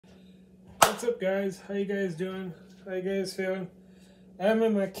What's up, guys? How you guys doing? How you guys feeling? I'm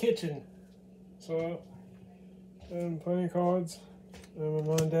in my kitchen, so I'm playing cards. My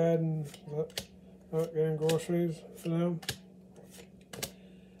mom and dad and out getting groceries for them.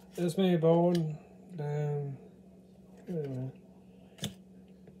 This may bone. Wait a minute.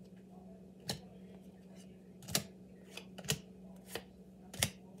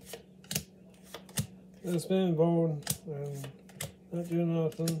 This man bone. Not doing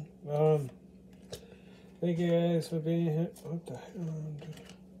nothing. Thank you guys for being here. What the hell?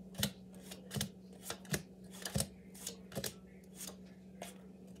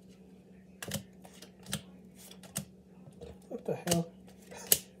 What the hell?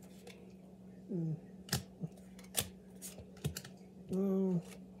 Oh.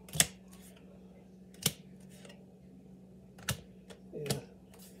 Yeah.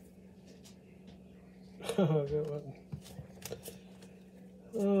 I got one.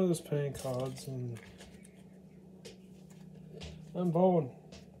 Oh, just playing cards and I'm bored.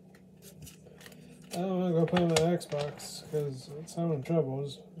 I don't want to go play my Xbox because it's having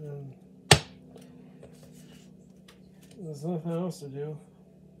troubles and there's nothing else to do.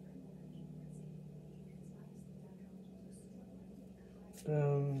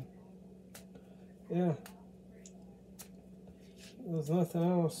 Yeah. There's nothing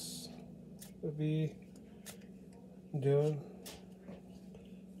else to be doing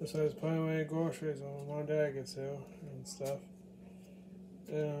besides putting away groceries when my dad gets here and stuff.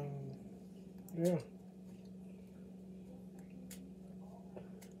 Yeah.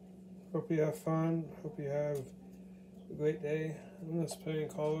 Hope you have fun. Hope you have a great day. I'm just playing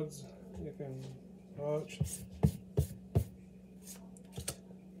cards. You can watch.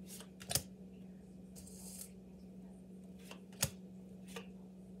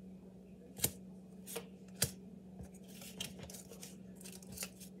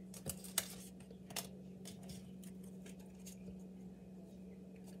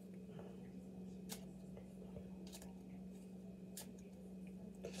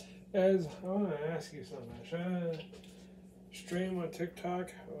 Guys, I want to ask you something. Should I stream on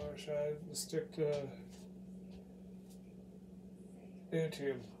TikTok or should I stick to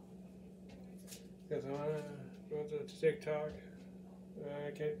YouTube? Because I want to go to TikTok.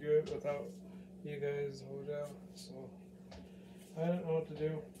 I can't do it without you guys hold out. So I don't know what to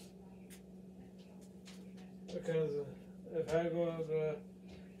do. Because if I go to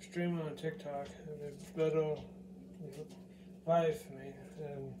stream on TikTok, it's better live for me.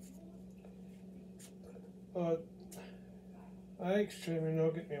 But I like streaming,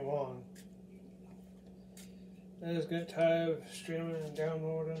 don't get me wrong. I just get tired of streaming and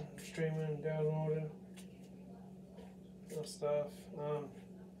downloading, and stuff.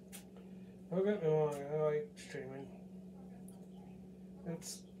 Don't get me wrong, I like streaming.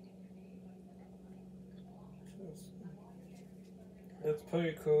 It's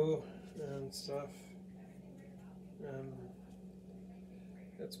pretty cool and stuff.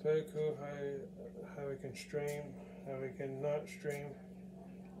 It's pretty cool how we can stream, how we can not stream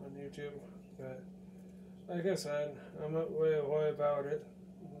on YouTube. But like I said, I'm not really worried about it.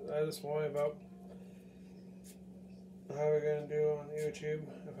 I just worry about how we're gonna do on YouTube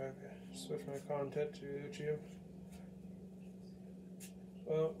if I switch my content to YouTube.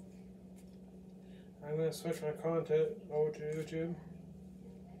 Well, I'm gonna switch my content over to YouTube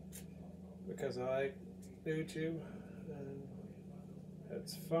because I like YouTube and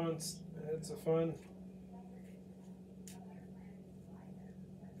it's fun. It's a fun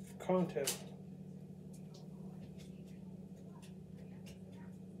content.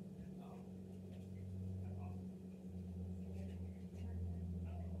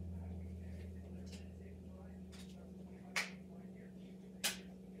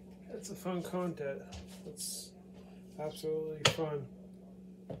 It's a fun content. It's absolutely fun.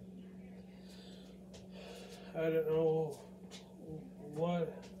 I don't know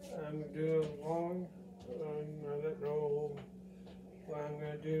what I'm doing wrong. I don't know what I'm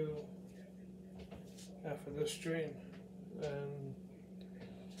going to do after this stream. And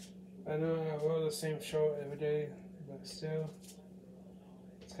I know I roll the same show every day, but still,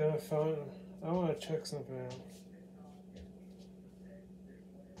 it's kind of fun. I want to check something out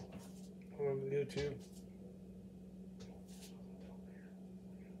on YouTube.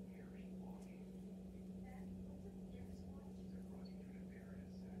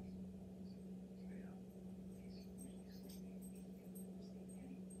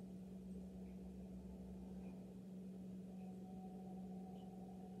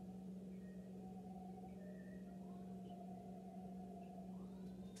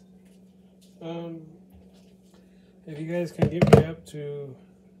 If you guys can get me up to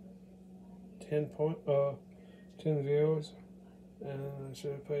 10 views, and I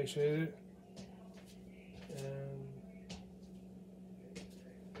should appreciate it. And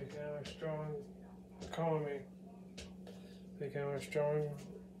we can have a strong economy. We can have a strong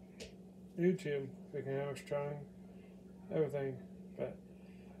YouTube. We can have a strong everything. But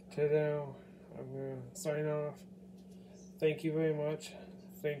today I'm gonna sign off. Thank you very much.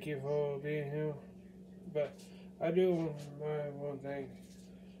 Thank you for being here. But I do want one thing.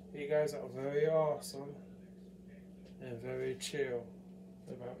 You guys are very awesome and very chill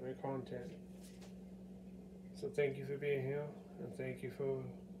about my content. So thank you for being here, and thank you for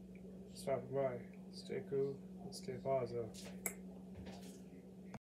stopping by. Stay cool and stay positive.